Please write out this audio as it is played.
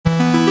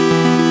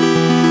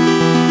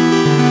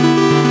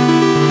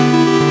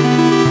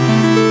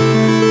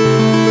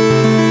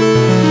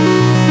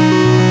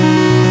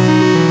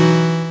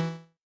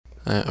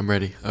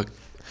ready. Okay.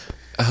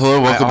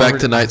 Hello, welcome back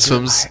to Night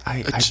Swims.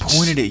 I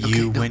pointed at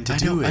you when to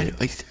do it.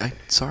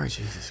 Sorry.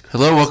 Jesus Christ.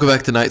 Hello, welcome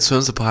back to Night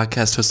Swims, a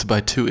podcast hosted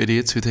by two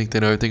idiots who think they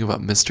know everything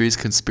about mysteries,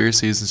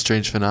 conspiracies, and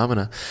strange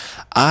phenomena.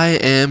 I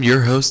am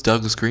your host,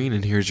 Douglas Green,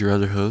 and here's your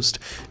other host,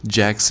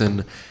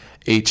 Jackson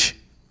H.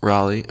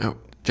 Raleigh.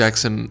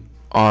 Jackson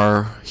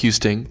R.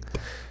 Houston.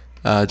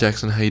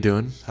 Jackson, how you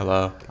doing?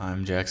 Hello,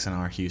 I'm Jackson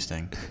R.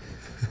 Houston.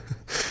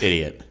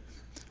 Idiot.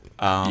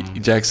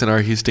 Jackson R.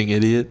 Houston,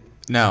 idiot?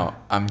 No,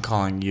 I'm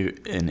calling you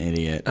an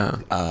idiot.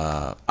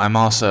 Oh. I'm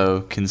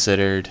also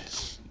considered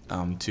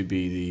to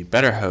be the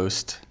better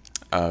host,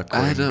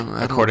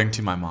 according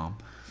to my mom.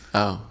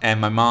 Oh.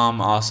 And my mom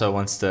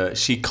also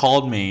she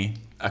called me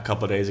a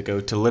couple days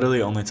ago to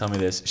literally only tell me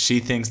this. She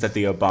thinks that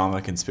the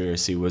Obama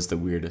conspiracy was the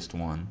weirdest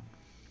one.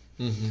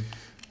 Mm-hmm.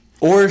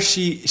 Or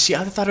she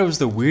either thought it was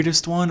the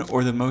weirdest one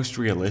or the most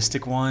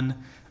realistic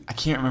one. I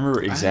can't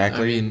remember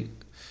exactly.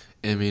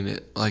 I mean,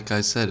 like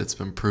I said, it's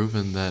been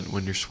proven that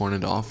when you're sworn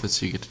into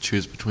office, you get to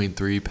choose between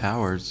three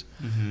powers.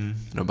 Mm-hmm.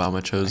 And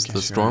Obama chose the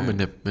storm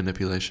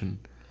manipulation.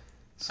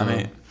 So, I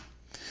mean,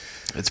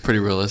 it's pretty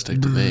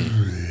realistic to me.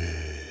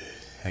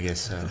 I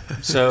guess so.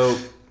 So,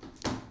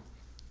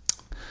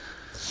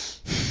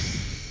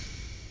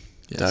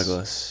 Yes.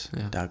 Douglas.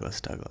 Yeah.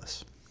 Douglas.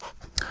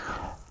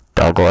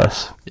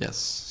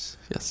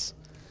 Yes.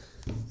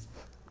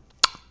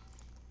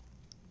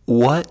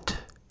 What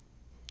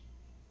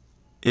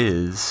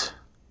is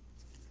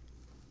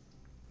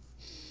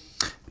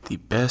the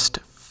best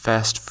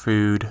fast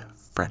food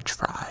French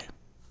fry?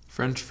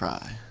 French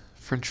fry.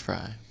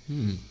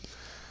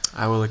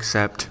 I will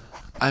accept.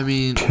 I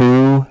mean,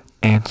 Two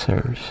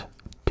answers.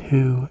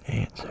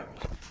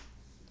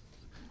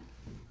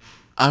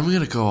 I'm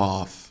going to go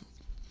off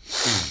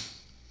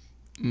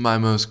my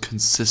most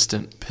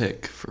consistent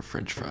pick for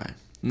French fry.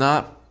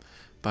 Not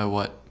by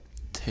what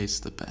tastes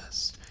the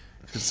best.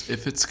 Because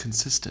if it's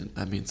consistent,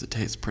 that means it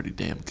tastes pretty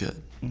damn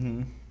good.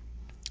 Mm-hmm.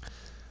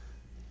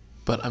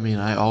 But, I mean,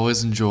 I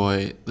always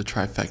enjoy the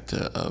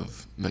trifecta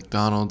of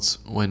McDonald's,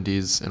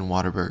 Wendy's, and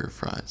Whataburger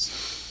fries.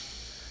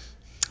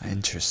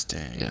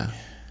 Interesting. Yeah.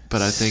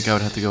 But I think I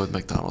would have to go with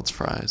McDonald's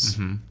fries.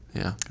 Mm-hmm.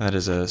 Yeah. That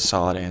is a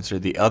solid answer.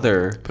 The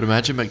other... But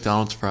imagine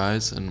McDonald's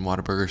fries and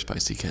Whataburger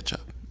spicy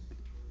ketchup.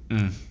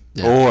 Yeah.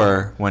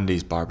 Or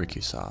Wendy's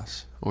barbecue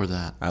sauce. Or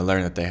that. I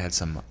learned that they had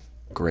some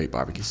great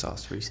barbecue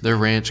sauce recently. Their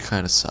ranch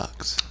kind of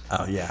sucks.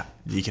 Oh, yeah.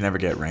 You can never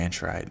get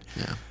ranch right.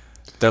 Yeah.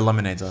 Their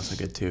lemonade's also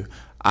good, too.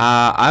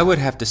 I would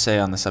have to say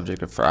on the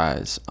subject of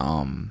fries,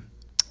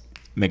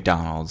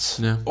 McDonald's.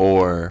 Yeah.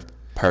 Or,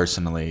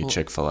 personally,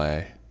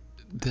 Chick-fil-A.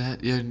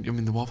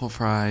 The waffle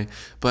fry.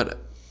 But,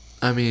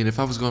 I mean, if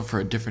I was going for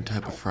a different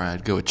type of fry,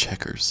 I'd go with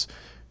Checkers.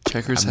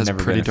 Checkers has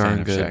pretty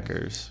darn good.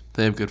 Checkers.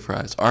 They have good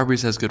fries.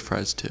 Arby's has good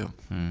fries, too.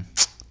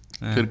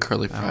 Good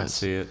curly fries. I don't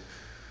see it.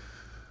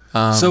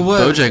 So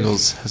what?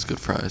 Bojangles has good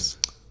fries.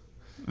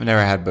 I've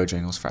never had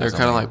Bojangles fries. They're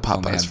kind of like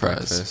Popeye's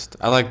fries. Breakfast.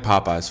 I like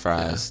Popeye's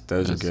fries. Yeah,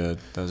 those are good.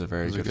 Those are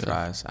very good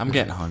fries. I'm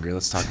getting hungry.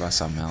 Let's talk about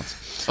something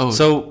else. Oh,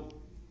 so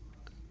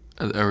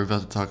are we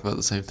about to talk about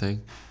the same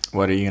thing?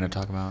 What are you going to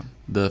talk about?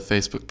 The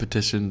Facebook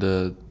petition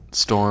to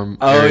storm.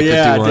 Oh Area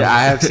 51.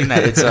 I have seen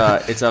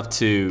that. It's up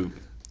to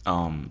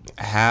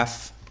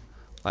half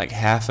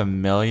a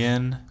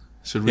million.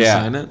 Should we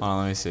sign it? Well,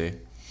 let me see.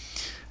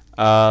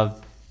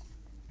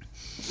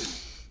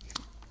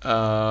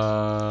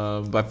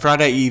 By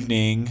Friday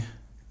evening,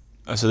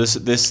 so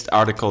this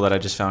article that I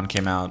just found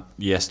came out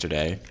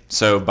yesterday.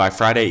 So by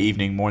Friday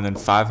evening, more than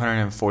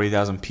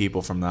 540,000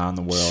 people from around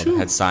the world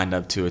had signed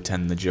up to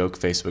attend the joke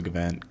Facebook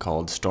event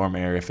called Storm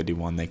Area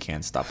 51. They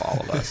can't stop all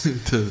of us.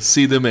 To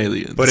see them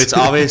aliens. But it's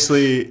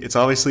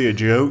obviously a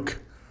joke.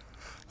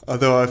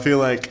 Although I feel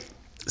like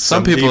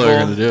some people are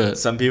going to do it.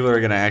 Some people are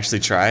going to actually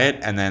try it,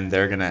 and then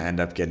they're going to end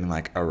up getting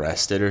like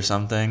arrested or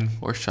something,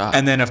 or shot.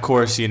 And then of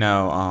course,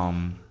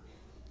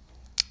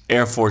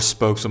 Air Force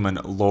spokeswoman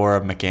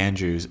Laura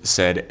McAndrews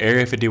said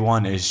Area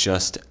 51 is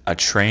just a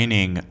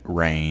training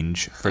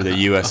range for the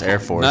U.S. Air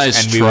Force,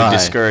 and we would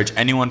discourage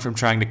anyone from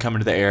trying to come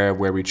into the area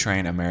where we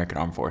train American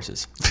Armed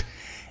Forces.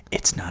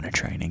 It's not a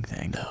training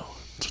thing. No,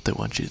 that's what they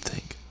want you to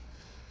think.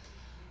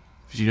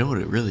 You know what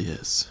it really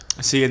is.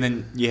 See, and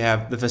then you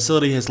have the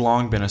facility has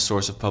long been a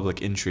source of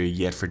public intrigue,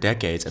 yet for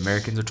decades,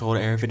 Americans are told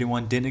Area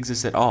 51 didn't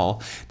exist at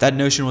all. That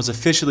notion was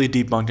officially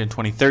debunked in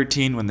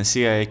 2013 when the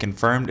CIA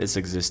confirmed its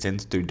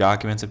existence through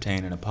documents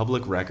obtained in a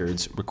public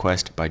records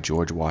request by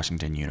George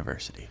Washington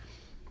University.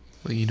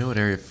 Well, you know what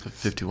Area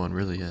 51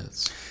 really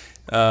is.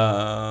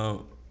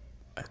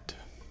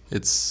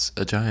 It's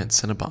a giant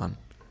Cinnabon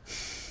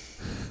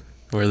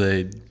where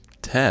they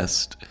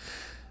test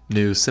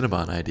new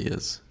Cinnabon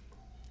ideas.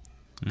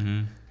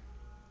 Mm-hmm.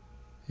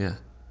 Yeah.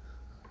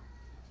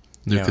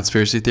 New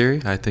conspiracy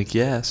theory? I think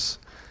yes.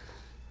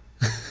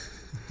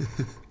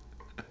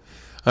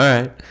 All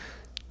right.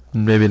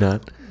 Maybe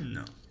not.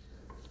 No.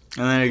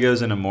 And then it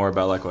goes into more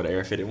about like what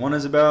Area 51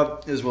 is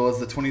about, as well as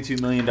the $22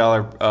 million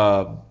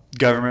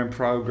government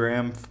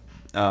program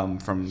from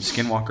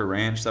Skinwalker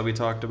Ranch that we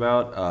talked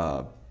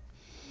about.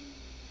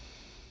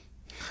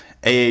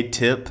 AA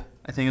Tip,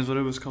 I think is what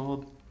it was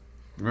called.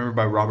 Remember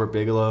by Robert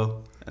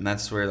Bigelow? And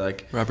that's where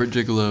like... Robert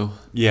Gigolo.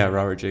 Yeah,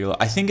 Robert Bigelow.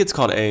 I think it's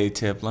called AA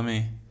Tip. Let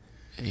me...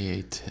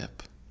 AA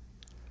tip.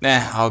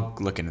 I'll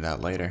look into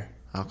that later.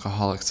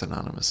 Alcoholics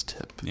Anonymous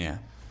tip. Yeah.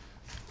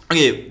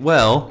 Okay,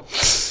 well,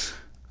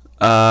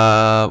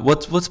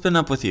 what's been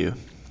up with you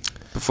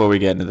before we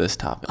get into this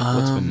topic?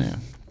 What's been new?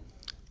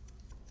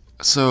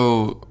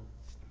 So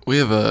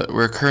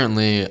we're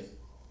currently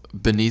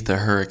beneath a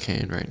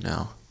hurricane right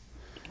now.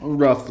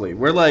 Roughly.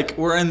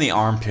 We're in the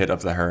armpit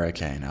of the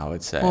hurricane, I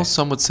would say. Well,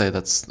 some would say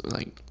that's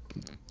like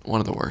one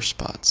of the worst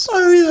spots.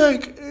 I mean,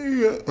 like,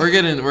 We're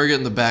getting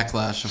the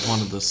backlash of one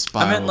of the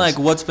spirals. I meant like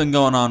what's been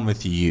going on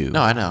with you?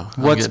 No, I know.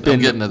 I'm What's getting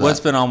to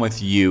that. been on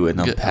with you in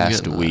the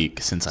past getting to week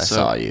that. since I So,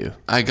 saw you?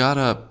 I got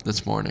up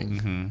this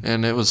morning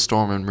and it was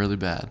storming really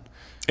bad.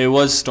 It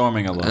was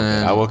storming a little bit.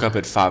 And- I woke up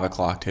at 5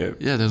 o'clock to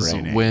Yeah, there's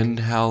raining. wind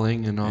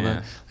howling and all Yeah.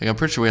 that. Like I'm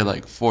pretty sure we had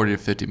like 40 to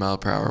 50 mile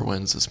per hour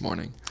winds this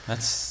morning.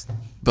 That's...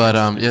 But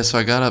yeah, so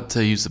I got up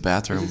to use the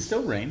bathroom. Is it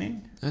still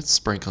raining? It's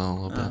sprinkling a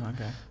little bit. Oh,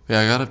 okay. Yeah,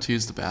 I got up to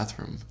use the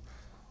bathroom,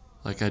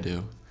 like I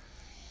do,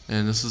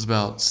 and this is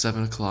about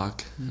 7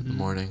 o'clock in the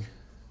morning,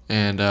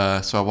 and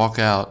so I walk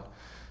out,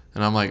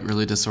 and I'm like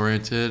really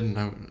disoriented, and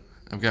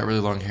I've got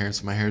really long hair,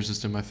 so my hair's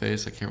just in my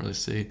face. I can't really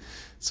see,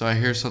 so I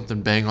hear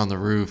something bang on the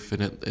roof,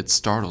 and it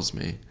startles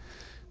me.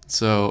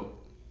 So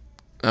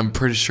I'm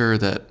pretty sure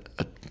that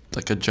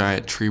a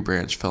giant tree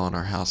branch fell on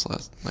our house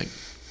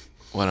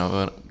when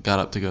I got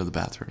up to go to the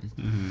bathroom.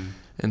 Mm-hmm.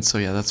 And so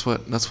yeah, that's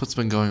what's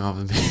been going on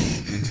with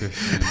me.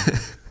 Interesting.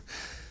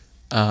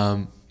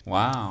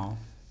 Wow.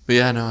 But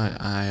yeah, no,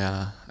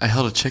 I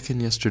held a chicken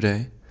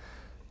yesterday.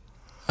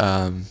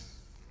 That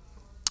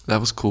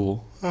was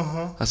cool.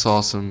 I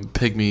saw some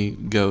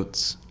pygmy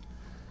goats,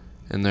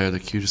 and they're the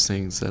cutest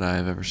things that I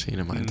have ever seen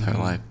in my entire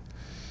life.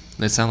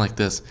 They sound like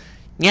this,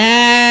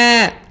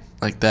 yeah,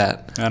 like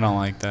that. I don't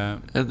like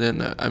that. And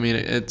then I mean,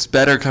 it's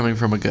better coming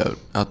from a goat.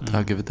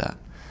 I'll give it that.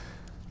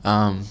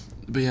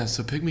 But yeah,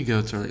 so pygmy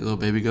goats are like little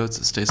baby goats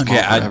that stay small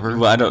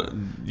forever. I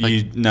don't.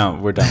 No,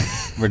 we're done.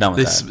 We're done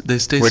with that. They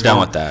stay We're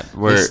small. done with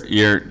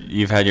that.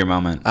 You've had your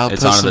moment. I'll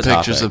It's post onto some the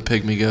pictures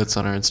topic. of pygmy goats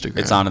on our Instagram.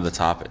 It's onto the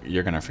topic.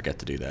 You're gonna forget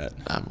to do that.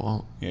 I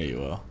won't. Yeah, you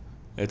will.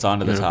 It's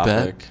onto the You wanna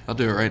bet? topic. I'll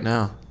do it right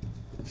now.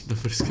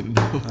 Nobody's gonna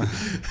know.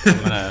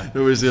 gonna-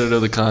 Nobody's gonna know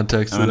the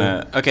context of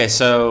that. Okay,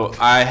 so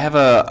I have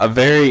a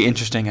very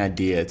interesting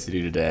idea to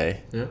do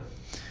today, Yeah.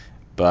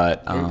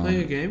 but Are we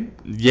playing a game?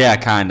 yeah,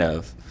 kind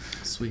of.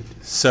 Sweet.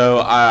 So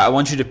I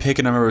want you to pick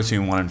a number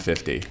between 1 and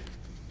 50.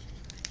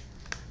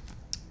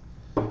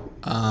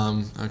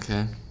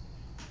 Okay.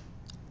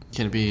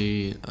 Can it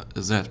be?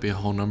 Does that have to be a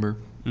whole number?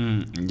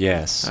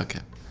 Yes.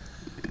 Okay.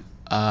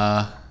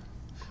 Are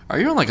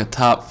you on like a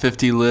top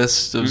 50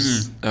 list of?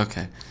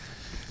 Okay.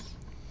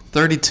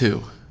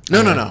 32.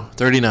 No.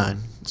 39.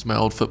 It's my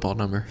old football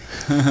number.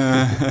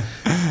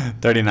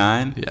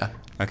 39? Yeah.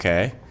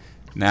 Okay.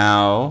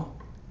 Now.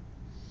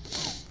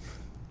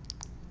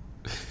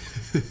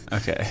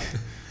 Okay.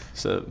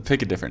 So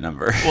pick a different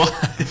number. What?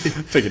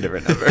 Pick a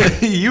different number.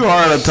 You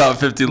are on a top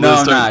 50 No,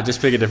 list. I'm not.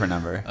 Just pick a different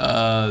number.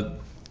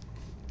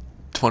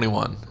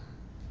 21.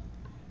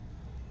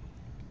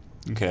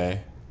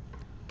 Okay.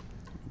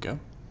 Go.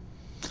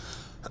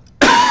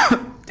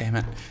 Damn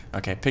it.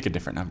 Okay, pick a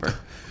different number.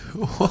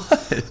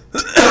 What?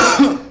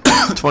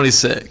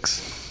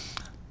 26.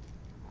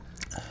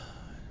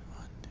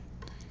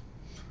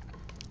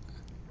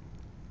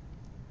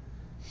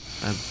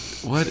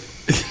 What?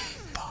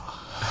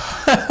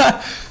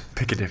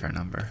 Pick a different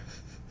number.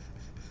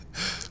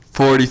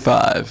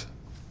 45.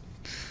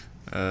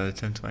 10,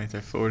 20,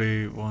 30,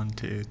 40, 1,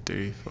 2,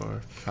 3,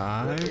 4,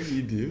 5. What are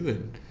you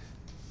doing?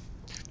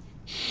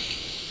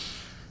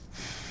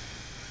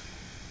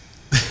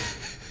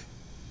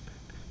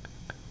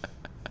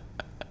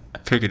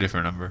 Pick a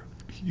different number. Are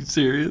you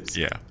serious?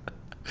 Yeah.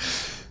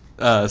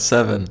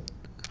 7.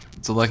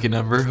 It's a lucky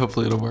number.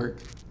 Hopefully it'll work.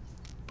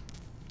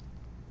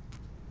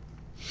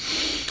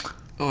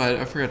 Oh,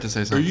 I forgot to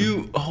say Are something.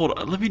 you... Hold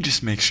on. Let me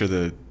just make sure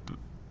that...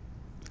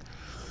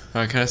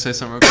 All right, can I say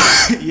something real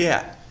quick?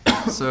 Yeah.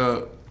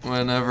 So,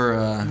 whenever...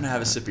 I'm going to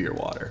have a sip of your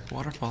water.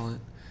 Waterfall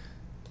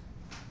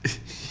it.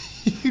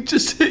 You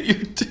just hit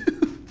your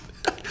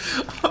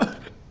tooth. All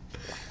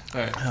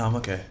right. I'm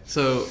okay.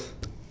 So,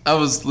 I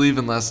was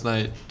leaving last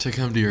night to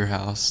come to your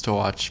house to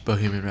watch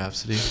Bohemian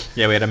Rhapsody.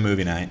 Yeah, we had a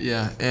movie night.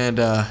 Yeah, and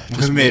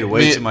We made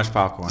way too much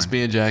popcorn. Just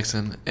me and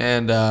Jackson,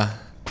 and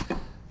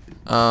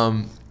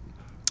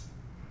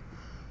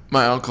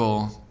my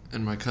uncle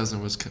and my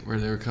cousin where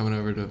they were coming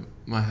over to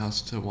my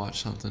house to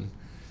watch something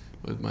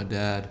with my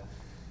dad.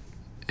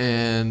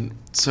 And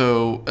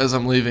so as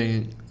I'm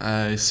leaving,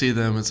 I see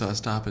them, and so I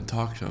stop and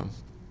talk to them.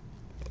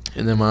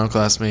 And then my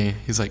uncle asked me,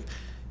 he's like,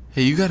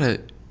 "Hey,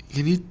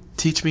 can you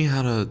teach me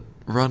how to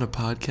run a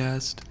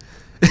podcast?"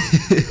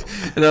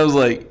 And I was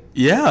like,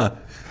 "Yeah."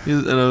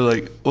 And I was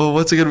like, "Well,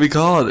 what's it gonna be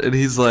called?" And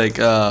he's like,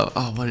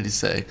 what did he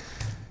say?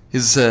 He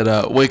said,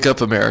 "Wake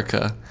Up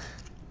America."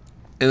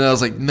 And I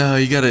was like, no,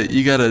 you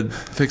gotta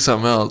pick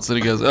something else. And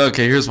he goes,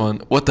 okay, here's one.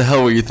 What the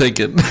hell were you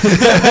thinking? I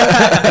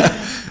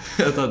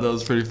thought that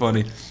was pretty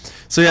funny.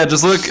 So yeah,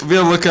 just be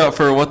on the lookout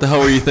for What the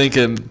Hell Were You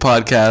Thinking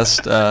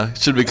podcast.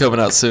 Should be coming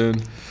out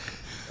soon.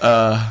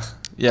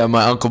 Yeah,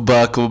 my Uncle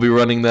Buck will be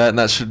running that, and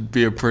that should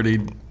be a pretty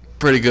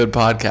good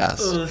podcast.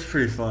 Oh, that's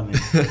pretty funny.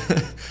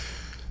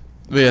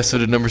 But yeah, so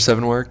did number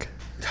 7 work?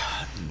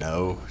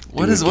 No.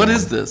 What is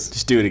this?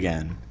 Just do it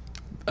again.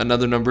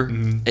 Another number?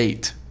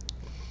 8.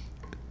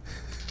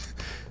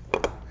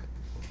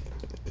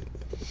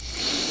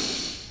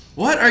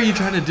 What are you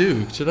trying to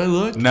do? Should I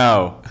look?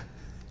 No.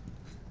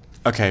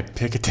 Okay,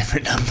 pick a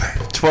different number.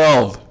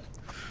 12.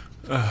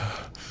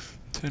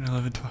 10,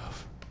 11,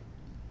 12.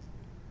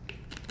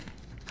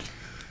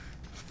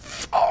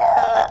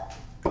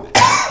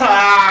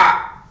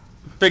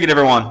 Pick a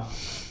different one.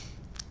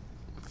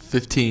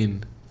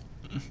 15.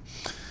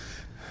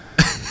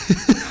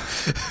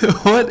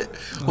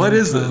 What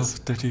is 12, this?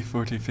 13,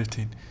 14,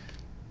 15.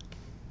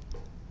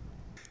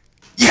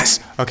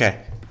 Yes!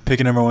 Okay, pick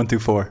a number 1 through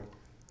 4.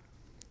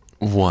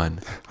 1.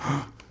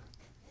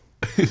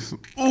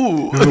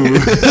 Ooh.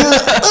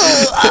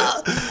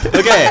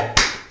 Okay,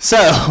 so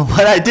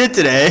what I did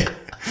today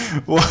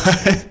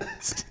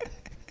was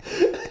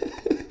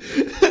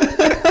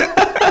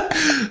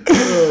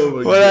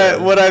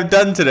what I've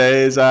done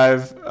today is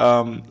I've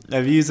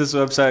used this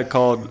website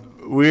called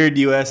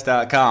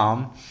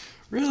WeirdUS.com.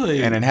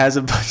 Really? And it has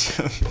a bunch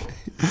of.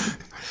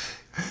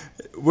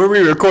 We're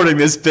re-recording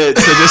this bit,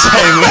 so just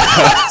hang with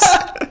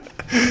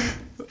us.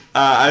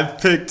 I've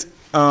picked.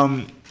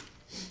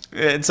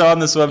 It's on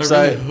this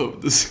website.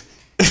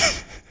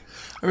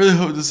 I really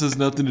hope this has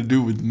nothing to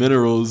do with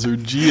minerals or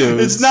geos.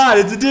 It's not.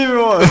 It's a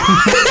different one.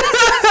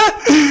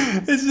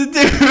 It's a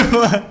different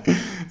one.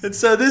 And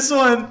so this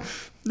one,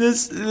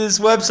 this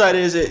website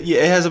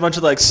it has a bunch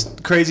of like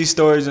crazy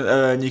stories,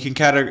 and you can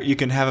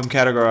have them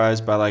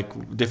categorized by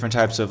like different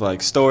types of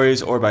like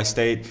stories or by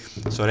state.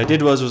 So what I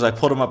did was I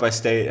pulled them up by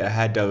state. I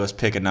had Douglas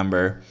pick a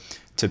number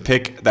to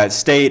pick that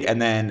state,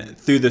 and then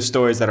through the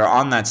stories that are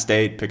on that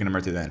state, pick a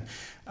number through then.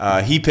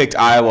 He picked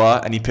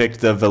Iowa, and he picked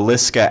the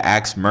Villisca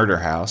Axe Murder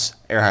House.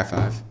 Air high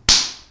five.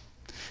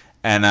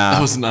 And that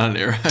was not an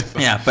air high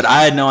five. Yeah, but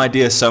I had no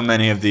idea so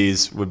many of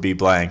these would be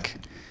blank.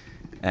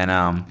 And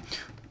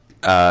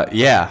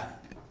yeah,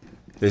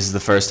 this is the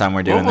first time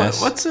we're doing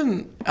this. What's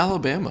in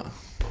Alabama?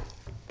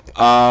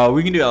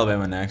 We can do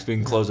Alabama next. We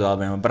can close with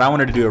Alabama, but I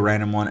wanted to do a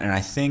random one, and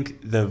I think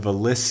the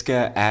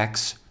Villisca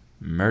Axe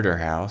Murder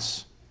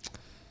House.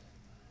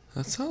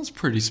 That sounds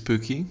pretty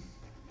spooky.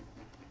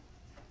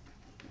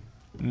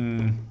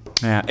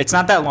 Yeah, it's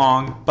not that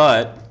long,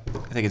 but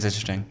I think it's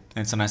interesting.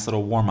 And it's a nice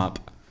little warm-up.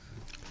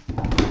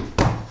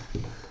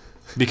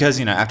 Because,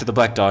 after the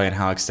Black Dahlia and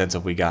how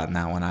extensive we got in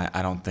that one,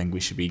 I don't think we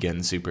should be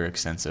getting super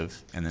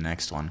extensive in the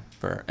next one.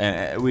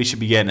 We should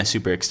be getting a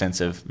super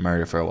extensive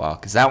murder for a while.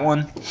 Because that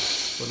one...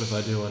 What if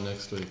I do one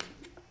next week?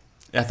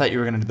 I thought you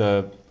were going to do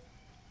the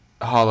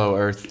Hollow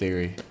Earth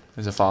theory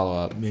as a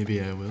follow-up.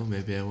 Maybe I will,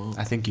 maybe I won't.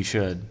 I think you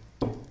should.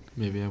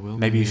 Maybe I will.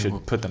 Maybe you I should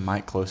won't. put the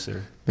mic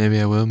closer. Maybe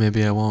I will,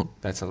 maybe I won't.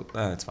 That's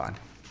fine.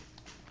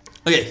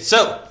 Okay,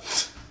 so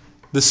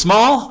the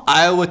small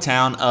Iowa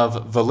town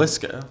of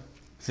Villisca.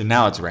 So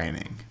now it's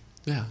raining.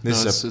 Yeah,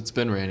 it's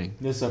been raining.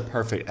 This is a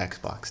perfect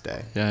Xbox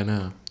day. Yeah, I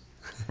know.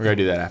 We're going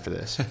to do that after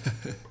this.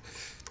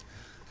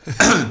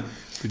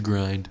 The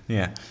grind.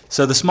 Yeah.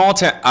 So the small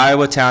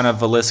Iowa town of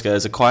Villisca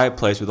is a quiet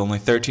place with only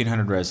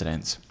 1,300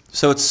 residents.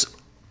 So it's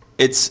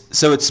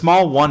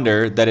small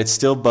wonder that it's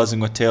still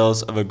buzzing with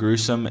tales of a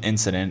gruesome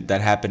incident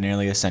that happened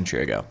nearly a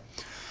century ago.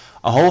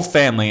 A whole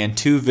family and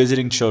 2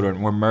 visiting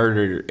children were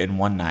murdered in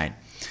one night,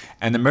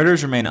 and the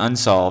murders remain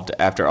unsolved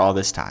after all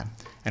this time.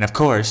 And of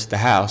course, the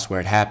house where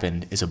it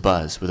happened is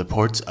abuzz with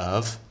reports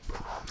of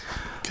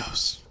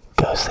Ghosts.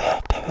 ghostly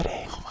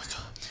activity. Oh my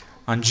god.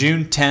 On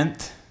June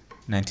 10th,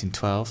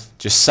 1912,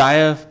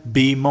 Josiah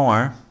B.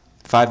 Moore,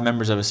 5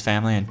 members of his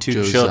family and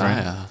 2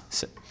 children.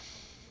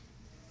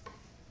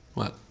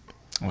 What?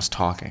 I was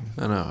talking.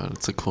 I know,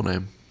 it's a cool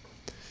name.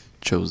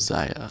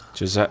 Josiah.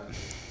 Are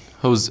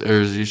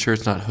you sure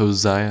it's not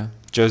Hosea?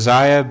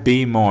 Josiah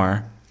B.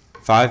 Moore,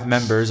 5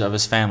 members of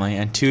his family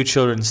and 2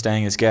 children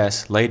staying as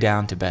guests, lay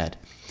down to bed.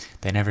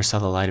 They never saw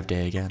the light of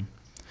day again.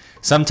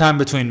 Sometime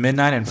between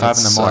midnight and 5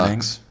 in the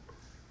morning.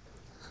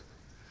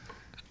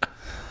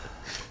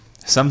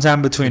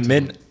 Sometime between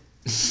midnight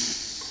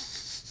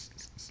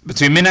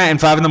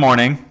and 5 in the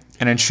morning,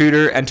 an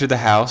intruder entered the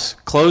house,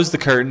 closed the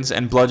curtains,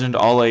 and bludgeoned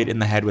all 8 in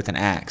the head with an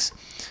axe.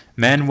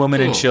 Men,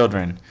 women, and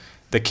children.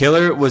 The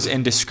killer was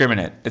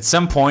indiscriminate. At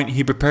some point,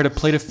 he prepared a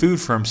plate of food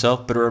for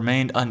himself, but it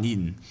remained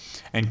uneaten.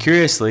 And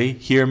curiously,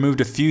 he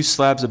removed a few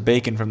slabs of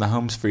bacon from the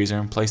home's freezer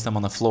and placed them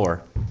on the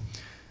floor.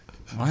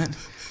 What?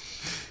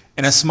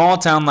 In a small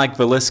town like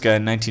Villisca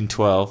in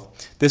 1912,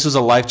 this was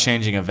a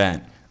life-changing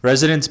event.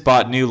 Residents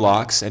bought new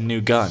locks and new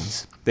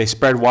guns. They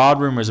spread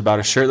wild rumors about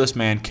a shirtless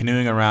man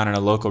canoeing around in a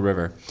local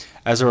river.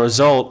 As a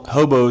result,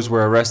 hobos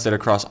were arrested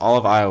across all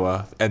of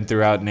Iowa and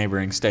throughout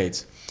neighboring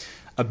states.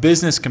 A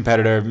business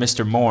competitor of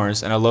Mr.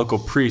 Moore's and a local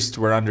priest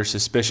were under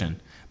suspicion,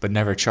 but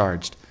never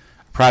charged.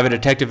 A private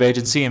detective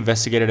agency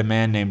investigated a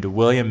man named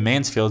William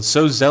Mansfield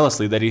so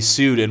zealously that he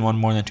sued and won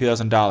more than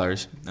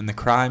 $2,000, and the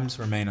crimes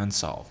remain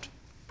unsolved.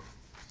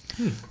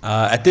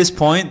 At this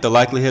point, the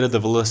likelihood of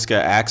the Villisca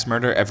axe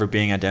murder ever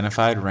being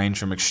identified ranged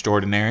from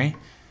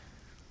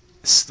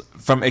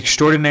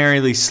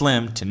extraordinarily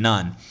slim to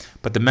none.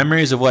 But the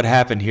memories of what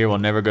happened here will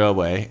never go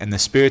away, and the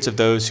spirits of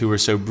those who were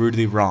so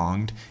brutally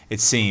wronged, it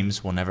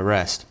seems, will never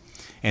rest.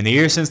 In the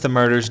years since the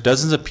murders,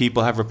 dozens of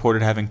people have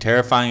reported having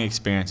terrifying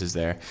experiences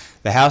there.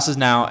 The house is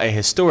now a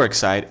historic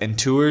site, and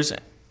tours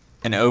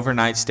and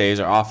overnight stays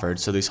are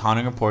offered, so these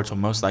haunting reports will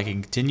most likely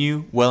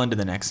continue well into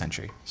the next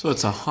century. So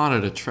it's a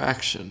haunted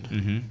attraction.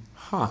 Mm-hmm.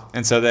 Huh.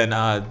 And so then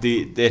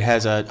it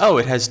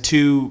has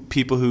two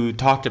people who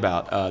talked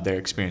about their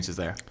experiences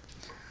there.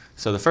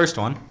 So the first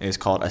one is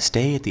called A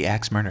Stay at the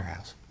Axe Murder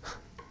House.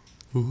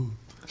 Ooh.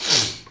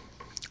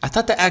 I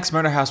thought the Axe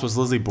Murder House was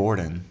Lizzie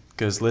Borden,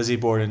 because Lizzie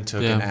Borden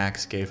took an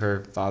axe, gave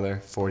her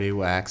father 40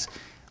 whacks,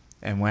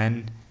 and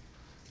when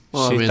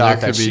she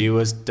thought that she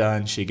was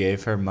done, she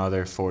gave her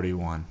mother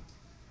 41.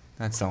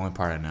 That's the only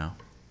part I know.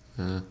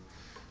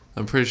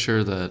 I'm pretty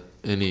sure that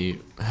any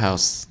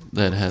house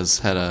that has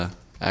had a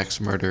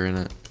axe murder in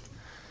it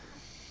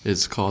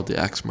is called the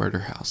Axe Murder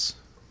House.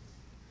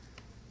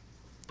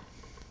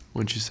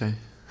 What'd you say?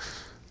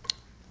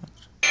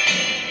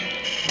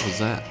 What was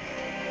that?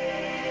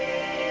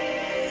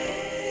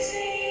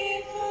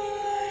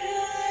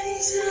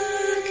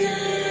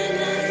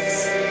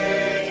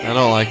 I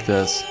don't like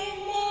this.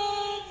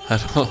 I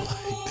don't like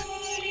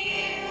this.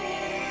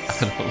 I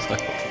don't like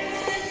this.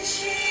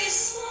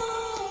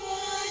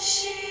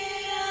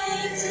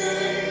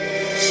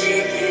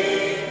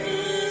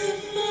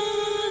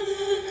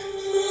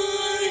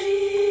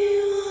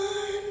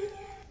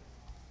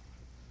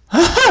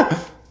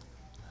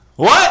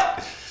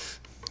 What?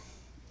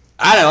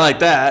 I didn't like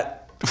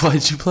that.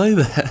 Why'd you play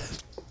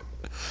that?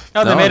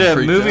 No, they Now made I'm a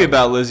freaked movie out.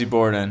 about Lizzie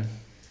Borden.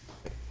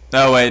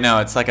 Oh wait, no,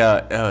 it's like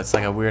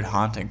a weird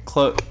haunting.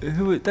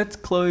 That's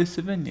Chloe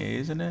Sevigny,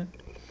 isn't it?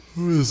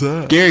 Who is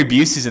that? Gary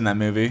Busey's in that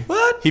movie.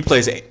 What? He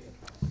plays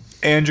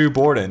Andrew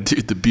Borden.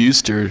 Dude, the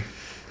Buster.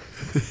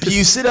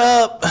 Buse it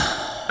up.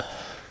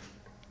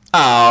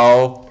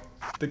 Oh,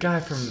 the guy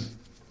from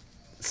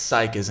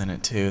Psych is in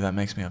it too. That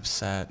makes me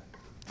upset.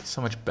 So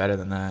much better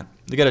than that.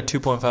 They got a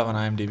 2.5 on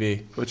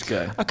IMDb. Which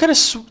guy? I could have.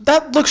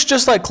 That looks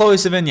just like Chloe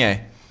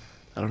Sevigny.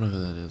 I don't know who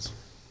that is.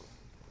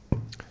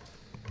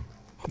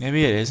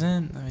 Maybe it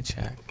isn't. Let me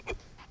check.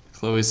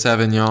 Chloe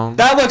Savignon.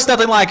 That looks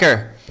nothing like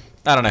her.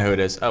 I don't know who it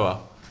is. Oh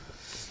well.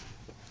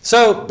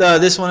 So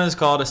this one is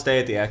called A Stay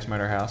at the Axe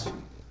Murder House.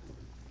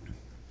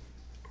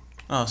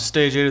 Oh,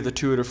 stage 8 of the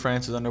Tour de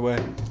France is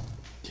underway.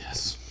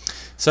 Yes.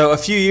 So a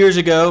few years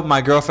ago,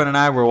 my girlfriend and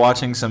I were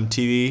watching some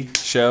TV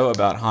show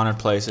about haunted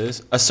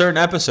places. A certain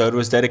episode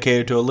was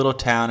dedicated to a little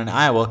town in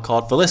Iowa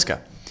called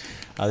Villisca.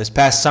 This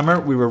past summer,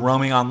 we were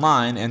roaming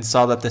online and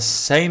saw that the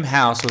same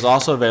house was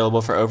also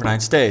available for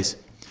overnight stays.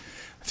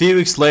 A few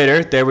weeks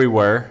later, there we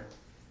were.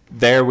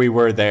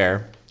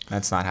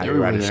 That's not how you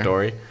write a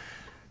story.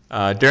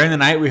 During the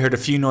night, we heard a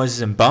few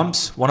noises and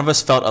bumps. One of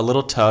us felt a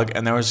little tug,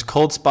 and there was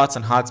cold spots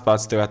and hot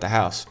spots throughout the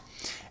house.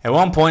 At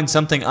one point,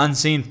 something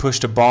unseen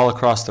pushed a ball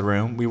across the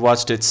room. We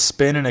watched it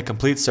spin in a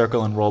complete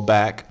circle and roll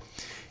back.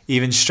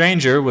 Even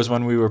stranger was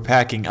when we were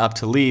packing up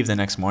to leave the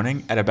next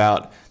morning. At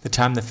about the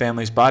time the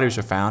family's bodies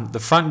were found, the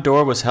front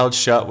door was held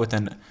shut with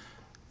an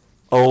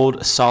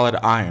old solid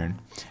iron.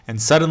 And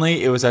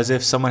suddenly, it was as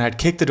if someone had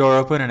kicked the door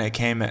open and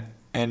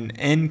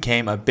in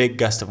came a big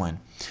gust of wind.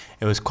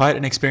 It was quite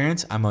an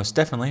experience. I most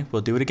definitely will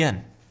do it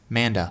again.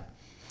 Manda.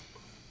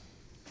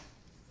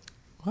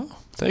 Wow.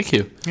 Thank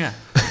you. Yeah.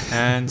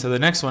 And so the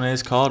next one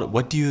is called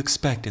What Do You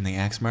Expect in the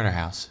Axe Murder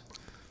House?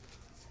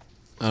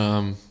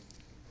 An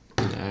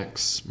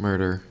axe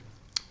murder.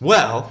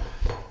 Well,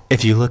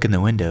 if you look in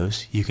the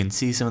windows, you can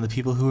see some of the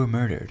people who were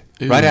murdered.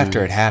 Ooh. Right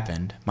after it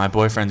happened, my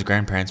boyfriend's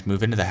grandparents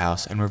moved into the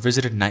house and were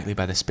visited nightly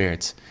by the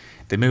spirits.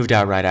 They moved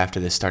out right after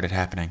this started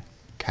happening.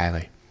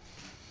 Kylie.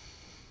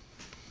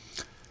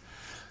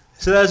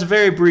 So that was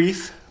very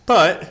brief,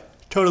 but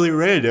totally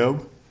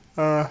random.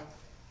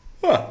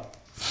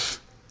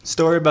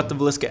 Story about the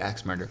Villisca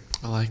axe murder.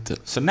 I liked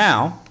it. So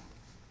now,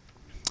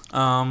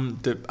 I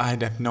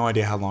have no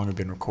idea how long we've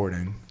been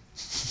recording.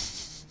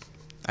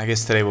 I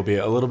guess today will be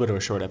a little bit of a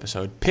short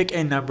episode. Pick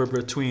a number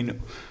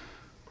between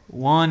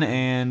 1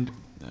 and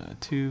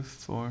 2,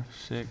 4,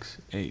 6,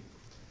 8,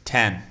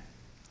 10.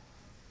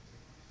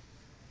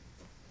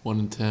 1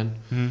 and 10.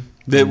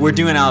 Mm-hmm. We're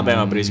doing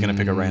Alabama, but he's going to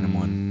pick a random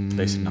one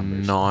based on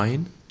numbers.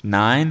 9.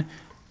 9?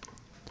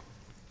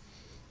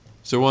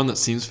 Is there one that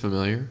seems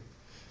familiar?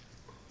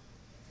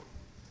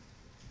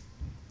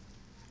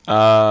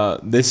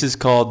 This is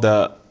called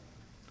the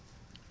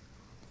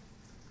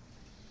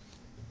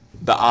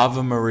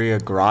Ave Maria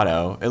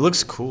Grotto. It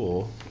looks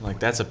cool. Like,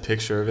 that's a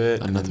picture of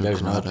it, and then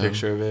there's another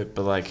picture of it.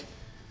 But like,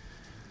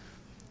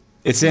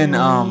 it's in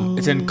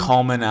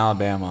Cullman,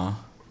 Alabama.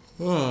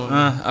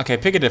 Okay,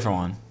 pick a different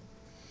one.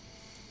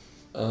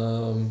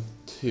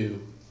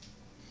 2.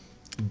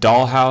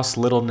 Dollhouse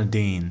Little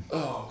Nadine.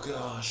 Oh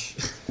gosh.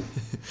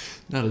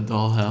 Not a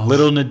dollhouse.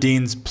 Little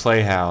Nadine's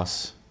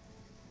Playhouse.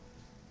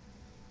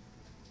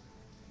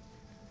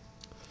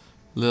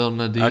 Little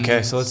Nadine.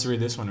 Okay, so let's read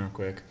this one real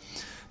quick.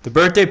 The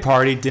birthday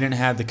party didn't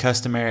have the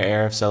customary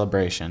air of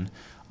celebration.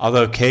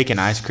 Although cake and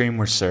ice cream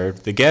were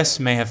served, the guests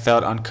may have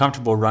felt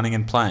uncomfortable running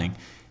and playing.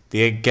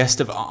 The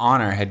guest of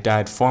honor had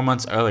died 4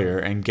 months earlier,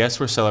 and guests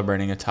were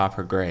celebrating atop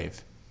her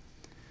grave.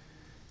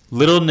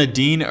 Little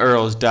Nadine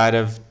Earls died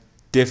of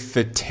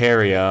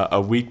diphtheria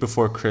a week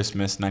before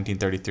Christmas,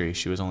 1933.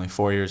 She was only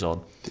 4 years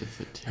old.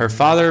 Her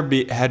father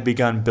had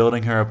begun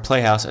building her a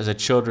playhouse as a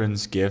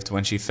children's gift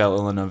when she fell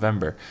ill in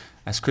November.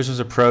 As Christmas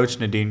approached,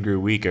 Nadine grew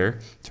weaker.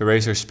 To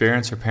raise her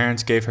spirits, her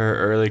parents gave her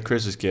early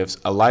Christmas gifts,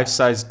 a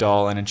life-size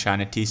doll and a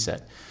china tea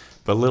set.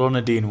 But little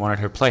Nadine wanted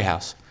her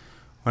playhouse.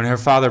 When her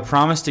father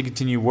promised to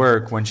continue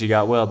work when she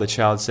got well, the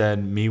child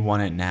said, "Me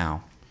want it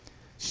now."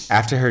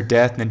 After her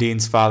death,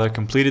 Nadine's father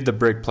completed the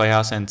brick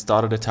playhouse and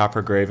installed it atop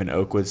her grave in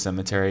Oakwood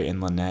Cemetery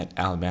in Lynette,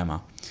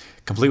 Alabama.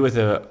 Complete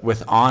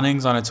with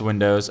awnings on its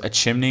windows, a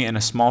chimney, and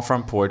a small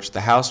front porch,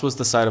 the house was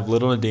the site of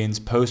little Nadine's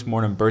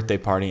post-mortem birthday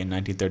party in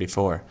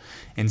 1934.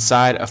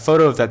 Inside, a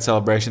photo of that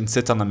celebration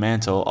sits on the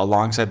mantel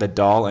alongside the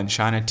doll and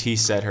china tea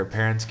set her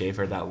parents gave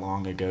her that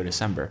long ago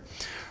December.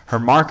 Her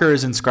marker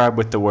is inscribed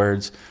with the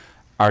words,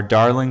 "Our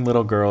darling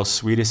little girl,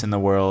 sweetest in the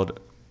world,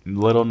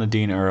 little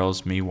Nadine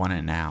Earls, me want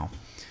it now."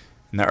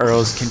 And the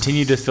Earls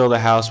continued to fill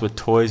the house with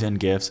toys and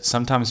gifts,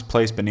 sometimes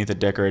placed beneath a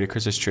decorated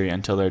Christmas tree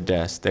until their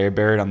deaths. They are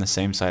buried on the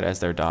same site as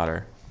their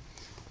daughter.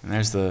 And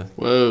there's the...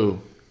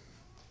 Whoa.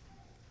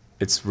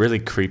 It's really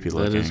creepy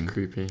looking. That is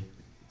creepy.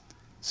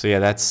 So yeah,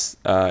 that's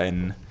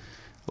in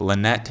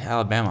Lynette,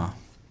 Alabama.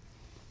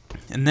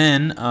 And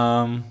then,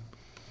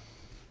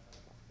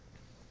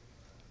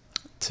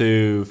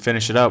 to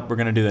finish it up, we're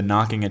going to do the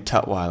knocking at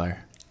Tutwiler.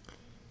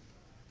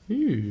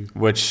 Ew.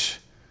 Which,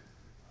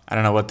 I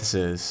don't know what this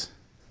is.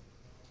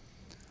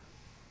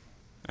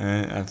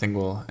 I think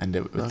we'll end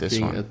it with this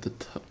one. Knocking at the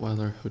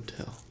Tutwiler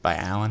Hotel. By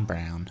Alan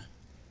Brown.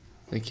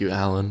 Thank you,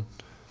 Alan.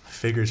 My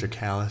fingers are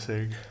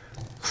callousing.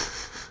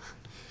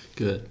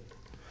 Good.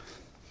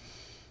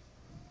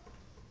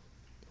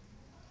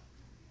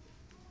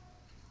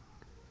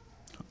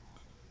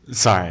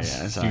 Sorry,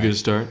 yeah, sorry. You gonna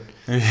start?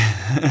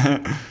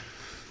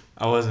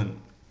 I wasn't.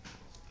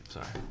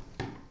 Sorry.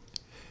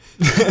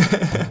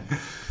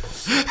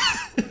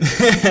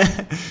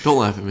 Don't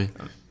laugh at me.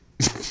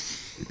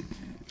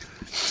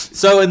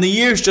 So, in the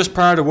years just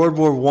prior to World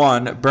War I,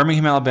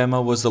 Birmingham,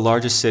 Alabama was the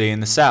largest city in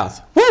the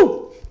South.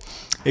 Woo!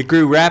 It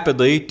grew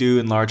rapidly due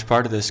in large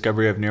part to the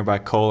discovery of nearby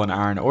coal and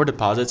iron ore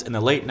deposits in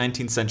the late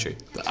 19th century.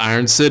 The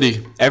Iron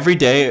City. Every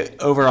day,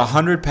 over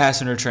 100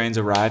 passenger trains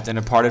arrived and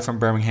departed from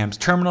Birmingham's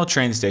terminal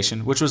train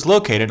station, which was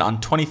located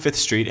on 25th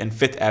Street and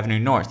 5th Avenue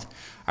North.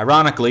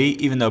 Ironically,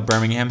 even though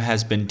Birmingham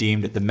has been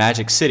deemed the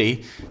Magic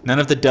City, none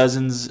of the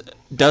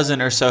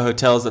dozen or so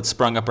hotels that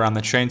sprung up around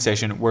the train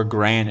station were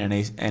grand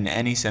in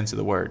any sense of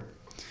the word.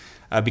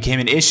 Became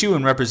an issue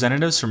when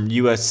representatives from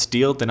U.S.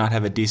 Steel did not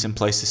have a decent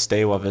place to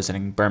stay while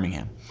visiting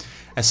Birmingham.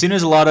 As soon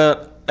as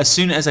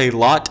a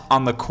lot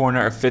on the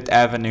corner of 5th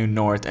Avenue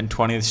North and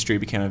 20th Street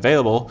became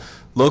available,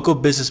 local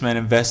businessmen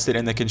invested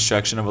in the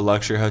construction of a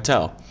luxury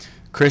hotel.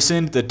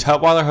 Christened the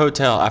Tutwiler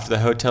Hotel after the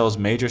hotel's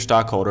major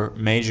stockholder,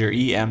 Major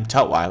E.M.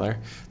 Tutwiler,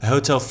 the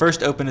hotel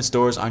first opened its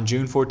doors on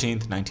June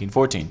 14,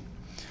 1914.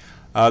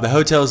 The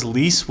hotel's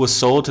lease was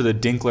sold to the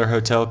Dinkler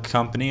Hotel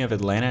Company of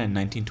Atlanta in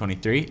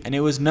 1923, and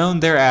it was known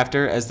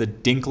thereafter as the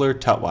Dinkler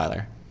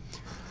Tutwiler.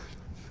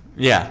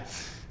 Yeah.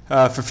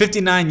 For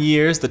 59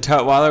 years, the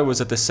Tutwiler was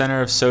at the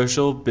center of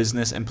social,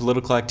 business, and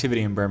political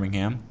activity in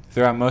Birmingham.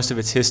 Throughout most of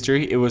its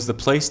history, it was the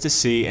place to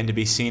see and to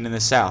be seen in the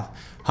South.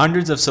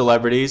 Hundreds of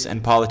celebrities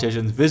and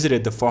politicians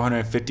visited the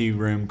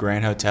 450-room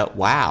Grand Hotel.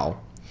 Wow!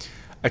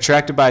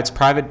 Attracted by its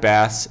private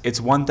baths, its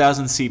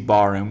 1,000-seat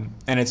ballroom,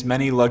 and its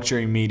many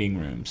luxury meeting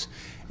rooms.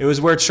 It was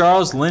where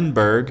Charles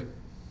Lindbergh,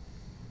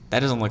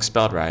 that doesn't look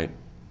spelled right,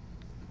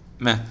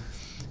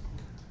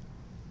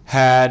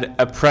 had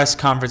a press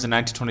conference in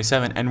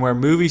 1927, and where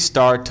movie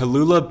star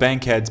Tallulah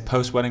Bankhead's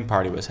post-wedding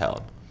party was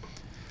held.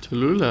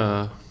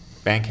 Tallulah.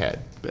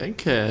 Bankhead.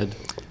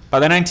 By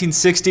the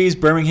 1960s,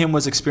 Birmingham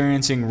was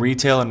experiencing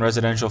retail and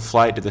residential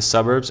flight to the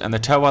suburbs, and the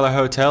Tutwiler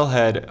Hotel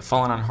had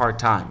fallen on hard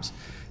times.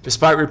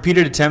 Despite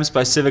repeated attempts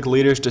by civic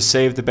leaders to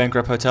save the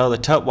bankrupt hotel, the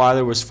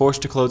Tutwiler was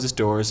forced to close its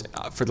doors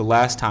for the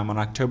last time on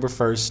April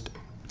 1st,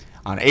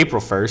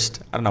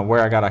 I don't know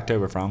where I got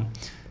October from,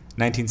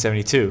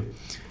 1972.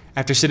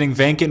 After sitting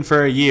vacant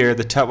for a year,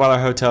 the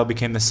Tutwiler Hotel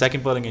became the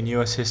second building in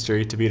U.S.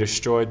 history to be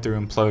destroyed through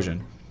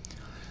implosion.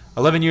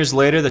 11 years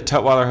later, the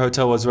Tutwiler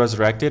Hotel was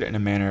resurrected, in a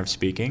manner of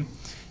speaking.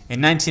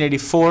 In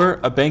 1984,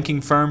 a banking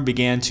firm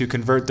began to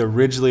convert the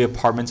Ridgely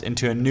Apartments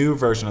into a new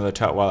version of the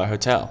Tutwiler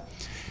Hotel.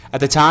 At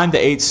the time, the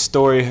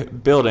 8-story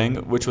building,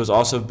 which was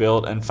also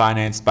built and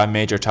financed by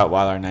Major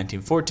Tutwiler in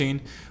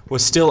 1914,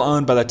 was still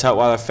owned by the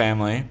Tutwiler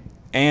family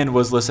and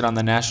was listed on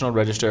the National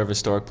Register of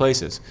Historic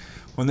Places.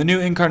 When the new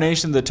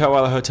incarnation of the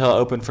Tutwiler Hotel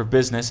opened for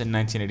business in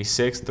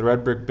 1986, the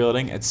red brick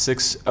building at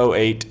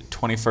 608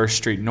 21st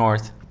Street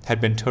North had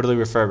been totally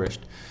refurbished.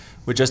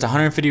 With just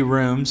 150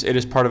 rooms, it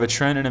is part of a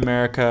trend in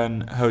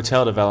American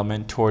hotel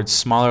development towards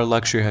smaller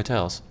luxury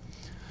hotels.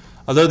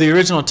 Although the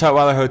original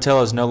Tutwiler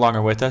Hotel is no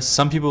longer with us,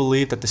 some people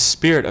believe that the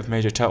spirit of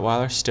Major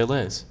Tutwiler still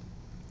is.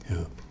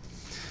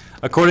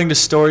 According to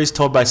stories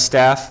told by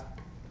staff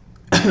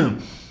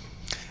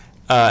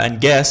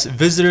and guests,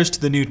 visitors to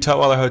the new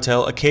Tutwiler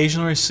Hotel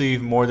occasionally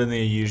receive more than the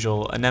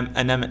usual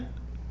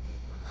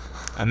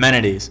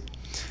amenities.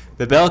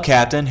 The bell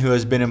captain, who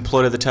has been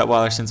employed at the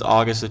Tutwiler since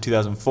August of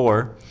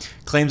 2004,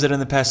 claims that in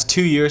the past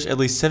 2 years, at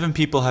least 7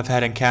 people have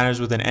had encounters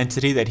with an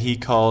entity that he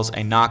calls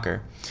a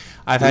knocker.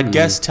 I've had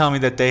guests tell me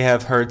that they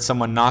have heard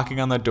someone knocking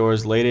on the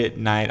doors late at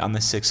night on the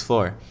 6th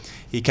floor.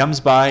 He comes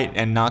by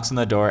and knocks on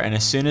the door, and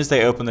as soon as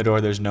they open the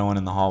door, there's no one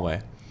in the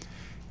hallway.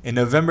 In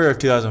November of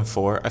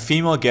 2004, a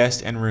female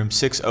guest in room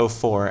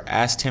 604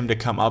 asked him to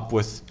come up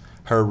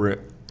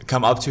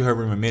to her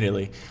room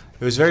immediately.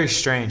 It was very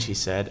strange, he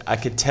said. I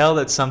could tell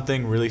that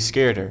something really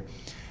scared her.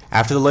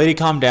 After the lady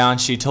calmed down,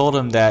 she told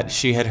him that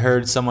she had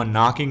heard someone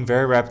knocking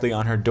very rapidly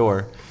on her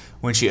door.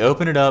 When she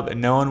opened it up,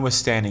 no one was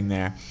standing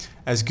there.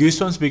 As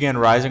goosebumps began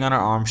rising on her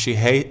arm, she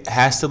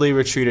hastily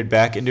retreated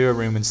back into her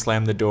room and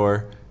slammed the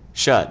door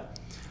shut.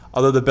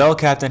 Although the bell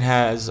captain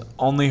has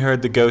only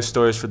heard the ghost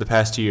stories for the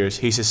past 2 years,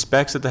 he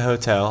suspects that the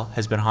hotel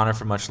has been haunted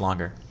for much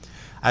longer.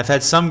 I've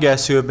had some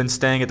guests who have been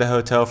staying at the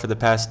hotel for the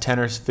past 10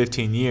 or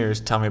 15 years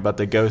tell me about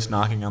the ghost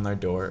knocking on their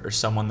door or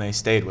someone they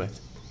stayed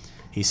with,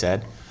 he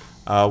said.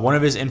 One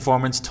of his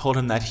informants told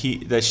him that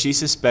she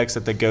suspects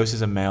that the ghost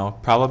is a male,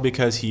 probably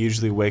because he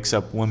usually wakes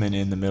up women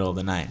in the middle of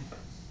the night.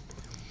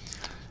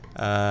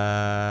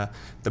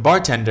 The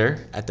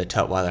bartender at the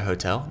Tutwiler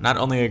Hotel not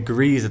only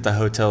agrees that the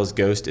hotel's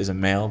ghost is a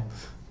male,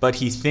 but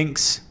he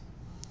thinks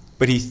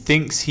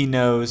he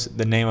knows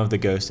the name of the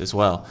ghost as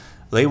well.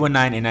 Late one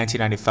night in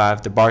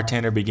 1995, the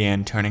bartender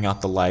began turning off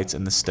the lights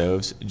in the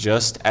stoves,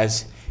 just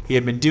as he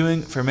had been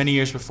doing for many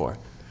years before.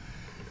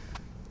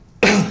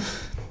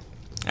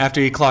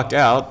 After he clocked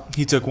out,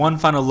 he took one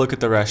final look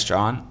at the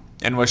restaurant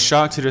and was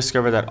shocked to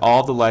discover that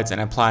all the lights and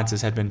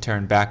appliances had been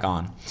turned back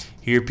on.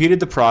 He repeated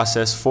the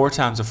process 4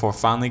 times before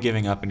finally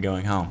giving up and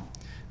going home.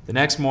 The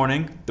next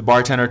morning, the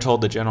bartender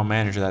told the general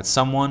manager that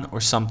someone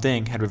or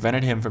something had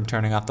prevented him from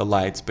turning off the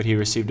lights, but he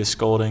received a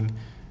scolding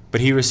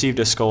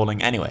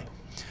anyway.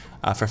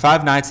 For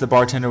 5 nights, the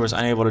bartender was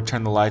unable to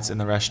turn the lights in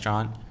the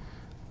restaurant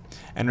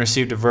and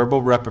received a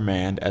verbal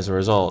reprimand as a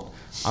result.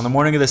 On the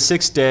morning of the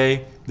 6th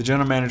day, the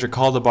general manager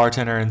called the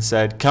bartender and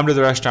said, "Come to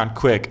the restaurant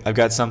quick, I've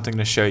got something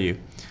to show you."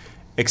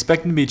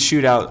 Expecting to be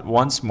chewed out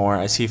once more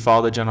as he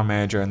followed the general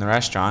manager in the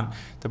restaurant,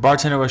 the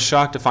bartender was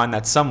shocked to find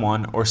that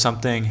someone or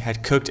something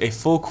had cooked a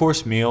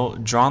full-course meal,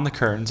 drawn the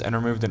curtains, and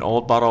removed an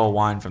old bottle of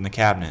wine from the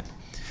cabinet.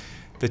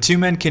 The 2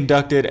 men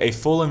conducted a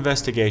full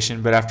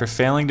investigation, but after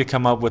failing to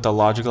come up with a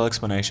logical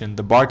explanation,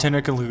 the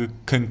bartender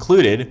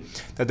concluded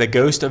that the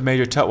ghost of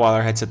Major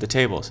Tutwiler had set the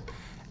tables.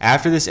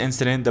 After this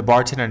incident, the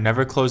bartender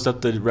never closed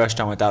up the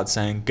restaurant without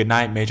saying, "Good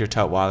night, Major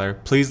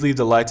Tutwiler. Please leave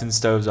the lights and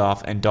stoves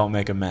off and don't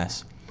make a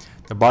mess."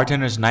 The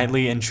bartender's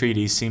nightly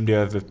entreaties seem to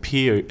have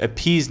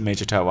appeased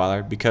Major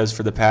Tutwiler because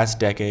for the past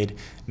decade,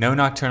 no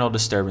nocturnal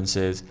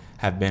disturbances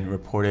have been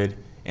reported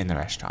in the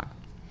restaurant.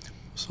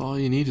 So all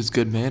you need is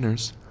good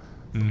manners.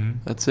 Mm-hmm.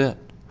 That's it.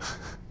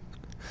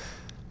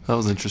 That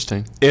was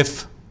interesting.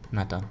 If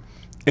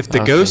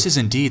the ghost is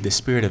indeed the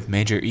spirit of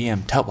Major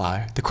E.M.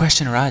 Tutwiler, the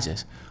question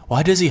arises,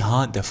 why does he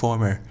haunt the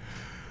former...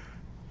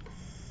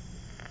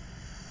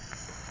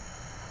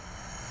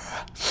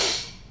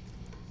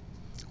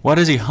 Why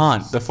does he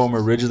haunt the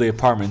former Ridgely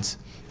Apartments,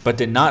 but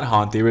did not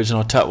haunt the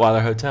original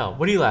Tutwiler Hotel?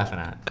 What are you laughing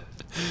at?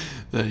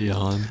 That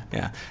yawn.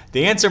 Yeah.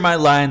 The answer might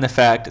lie in the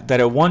fact that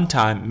at one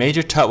time,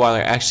 Major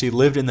Tutwiler actually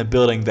lived in the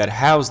building that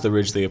housed the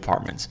Ridgely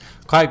Apartments.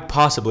 Quite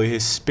possibly,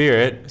 his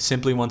spirit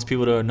simply wants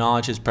people to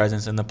acknowledge his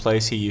presence in the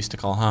place he used to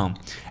call home.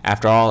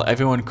 After all,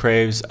 everyone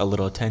craves a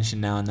little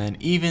attention now and then,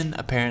 even,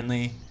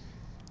 apparently,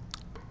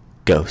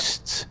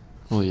 ghosts.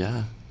 Well,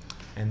 yeah.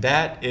 And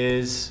that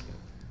is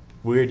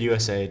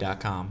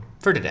WeirdUSA.com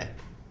for today.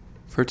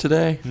 For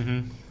today.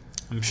 Mm-hmm.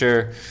 I'm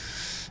sure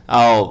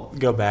I'll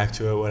go back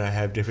to it when I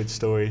have different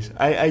stories.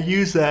 I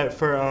use that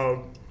for, I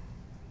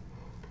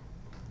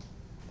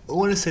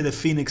want to say the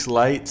Phoenix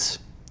Lights.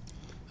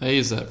 I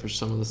use that for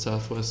some of the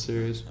Southwest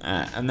series.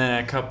 And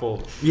then a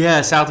couple.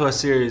 Yeah, Southwest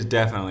series,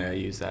 definitely I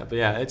use that. But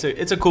yeah,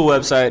 it's a cool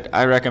website.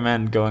 I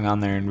recommend going on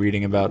there and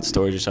reading about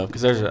stories yourself.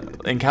 Because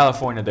in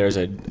California, there's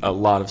a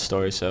lot of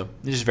stories. So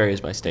it just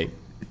varies by state.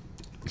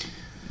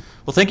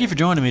 Well, thank you for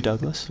joining me,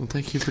 Douglas. Well,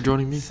 thank you for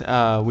joining me.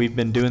 We've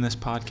been doing this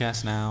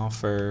podcast now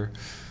for...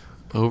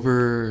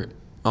 over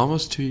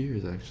almost 2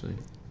 years, actually.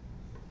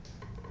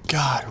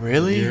 God,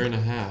 really?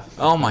 1.5 years.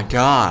 Oh, my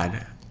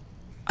God.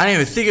 I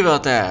didn't even think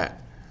about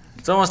that.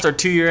 It's almost our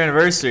 2-year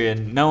anniversary,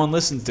 and no one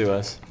listens to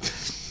us.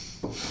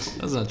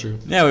 That's not true.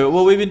 Yeah,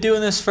 we've been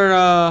doing this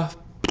for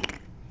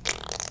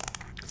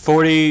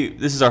 40...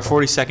 This is our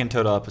 42nd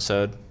total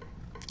episode.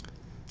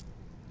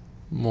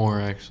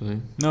 More, actually.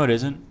 No, it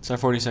isn't. It's our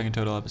 42nd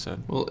total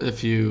episode. Well,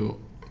 if you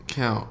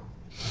count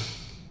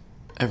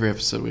every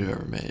episode we've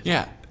ever made.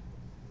 Yeah.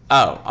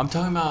 Oh, I'm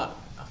talking about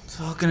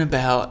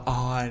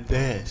on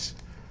this.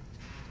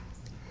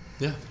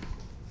 Yeah.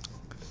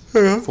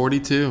 Yeah.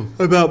 42.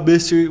 About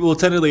mystery. Well,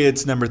 technically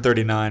it's number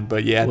 39,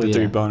 but yeah, Well, the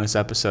 3 yeah. bonus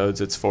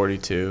episodes, it's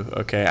 42.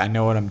 Okay, I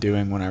know what I'm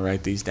doing when I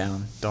write these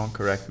down. Don't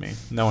correct me.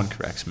 No one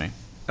corrects me.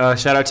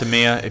 Shout out to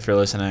Mia if you're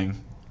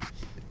listening.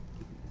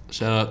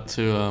 Shout out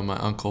to my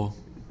uncle,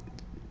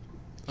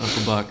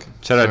 Uncle Buck.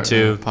 Shout out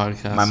to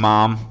podcast. my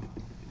mom,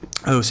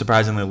 who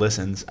surprisingly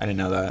listens. I didn't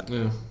know that.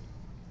 Yeah.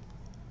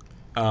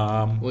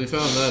 Well, we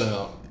found that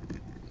out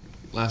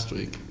last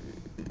week.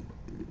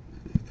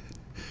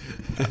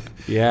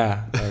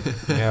 Yeah.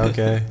 Yeah.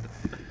 Okay.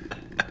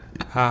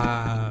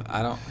 I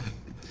don't.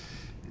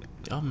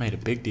 Y'all made a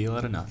big deal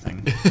out of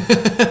nothing.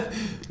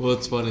 Well,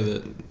 it's funny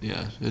that,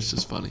 yeah, it's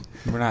just funny.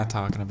 We're not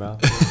talking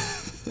about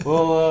that.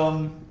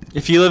 Well,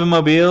 if you live in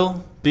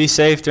Mobile, be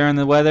safe during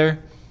the weather.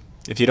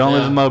 If you don't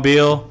live in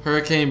Mobile,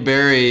 Hurricane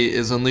Barry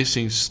is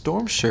unleashing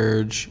storm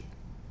surge,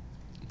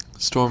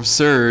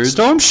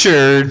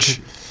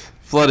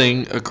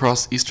 flooding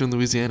across eastern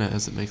Louisiana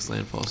as it makes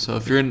landfall. So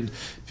if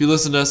you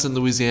listen to us in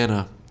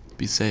Louisiana,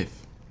 be safe.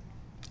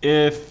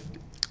 If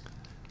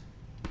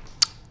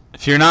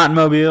you're not in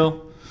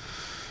Mobile,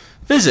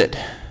 visit,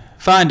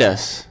 find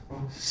us,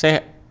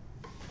 say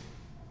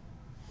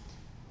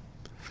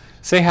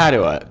hi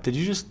to us. Did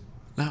you just?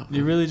 No,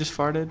 You really just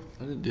farted?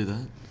 I didn't do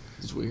that.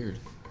 It's weird.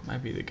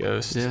 Might be the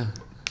ghost. Yeah.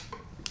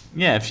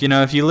 Yeah. If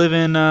you live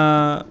in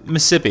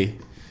Mississippi,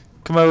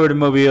 come over to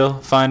Mobile,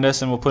 find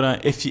us, and we'll put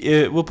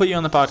you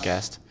on the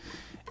podcast.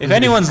 If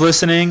anyone's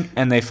listening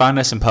and they find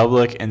us in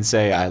public and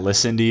say I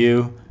listened to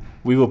you,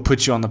 we will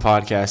put you on the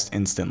podcast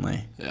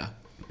instantly. Yeah.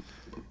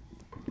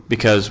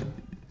 Because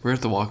We're going to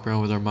have to walk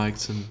around with our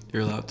mics and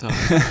your laptop.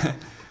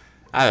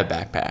 I have a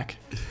backpack.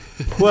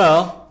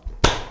 Well,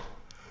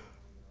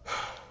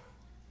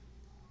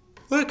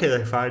 where can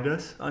they find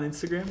us on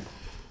Instagram?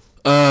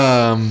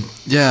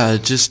 Yeah,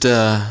 just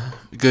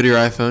go to your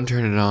iPhone,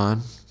 turn it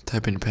on,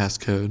 type in your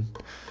passcode,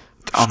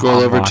 scroll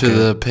over to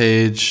the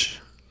page.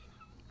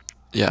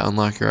 Yeah,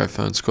 unlock your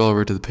iPhone, scroll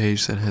over to the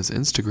page that has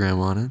Instagram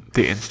on it.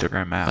 The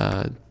Instagram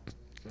app.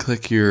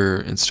 Click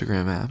your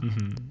Instagram app.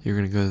 Mm-hmm. You're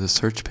going to go to the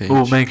search page.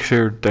 Well, make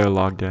sure they're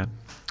logged in.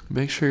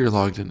 Make sure you're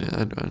logged in.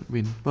 I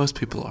mean, most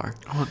people are.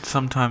 Well,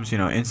 sometimes,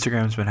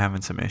 Instagram's been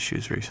having some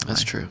issues recently.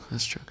 That's true.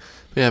 But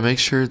yeah, make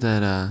sure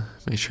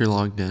you're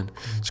logged in.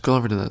 Scroll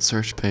over to that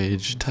search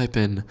page. Type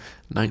in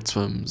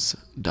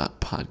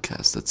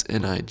nightswims.podcast. That's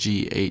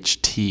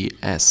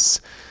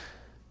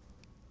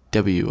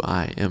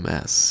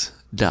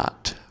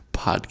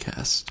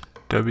NIGHTSWIMS.podcast.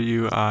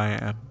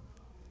 WIM.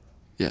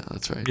 Yeah,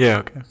 that's right. Yeah,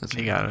 okay. That's You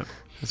right. got it.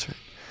 That's right.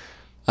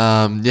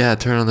 Yeah,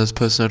 turn on those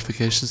post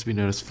notifications to be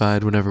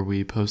notified whenever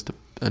we post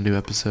a new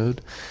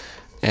episode.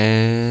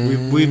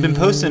 And We've been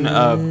posting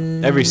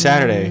every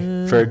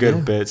Saturday for a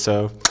good bit,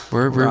 so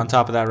we're on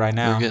top of that right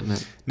now. We're getting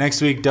it.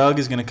 Next week, Doug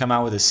is going to come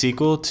out with a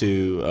sequel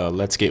to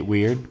Let's Get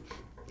Weird,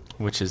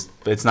 which is,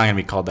 it's not going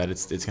to be called that.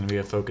 It's going to be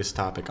a focused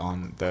topic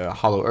on the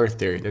Hollow Earth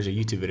theory. There's a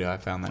YouTube video I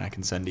found that I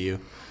can send to you.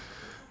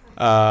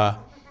 Yeah.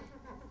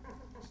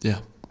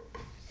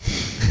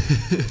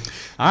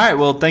 All right,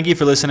 well, thank you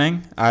for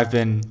listening. I've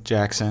been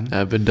Jackson.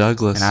 I've been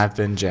Douglas. And I've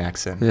been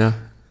Jackson. Yeah.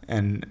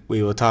 And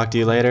we will talk to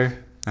you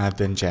later. I've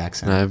been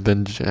Jackson. And I've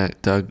been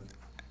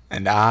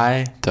And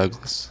I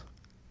Douglas.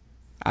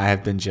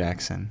 have been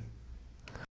Jackson.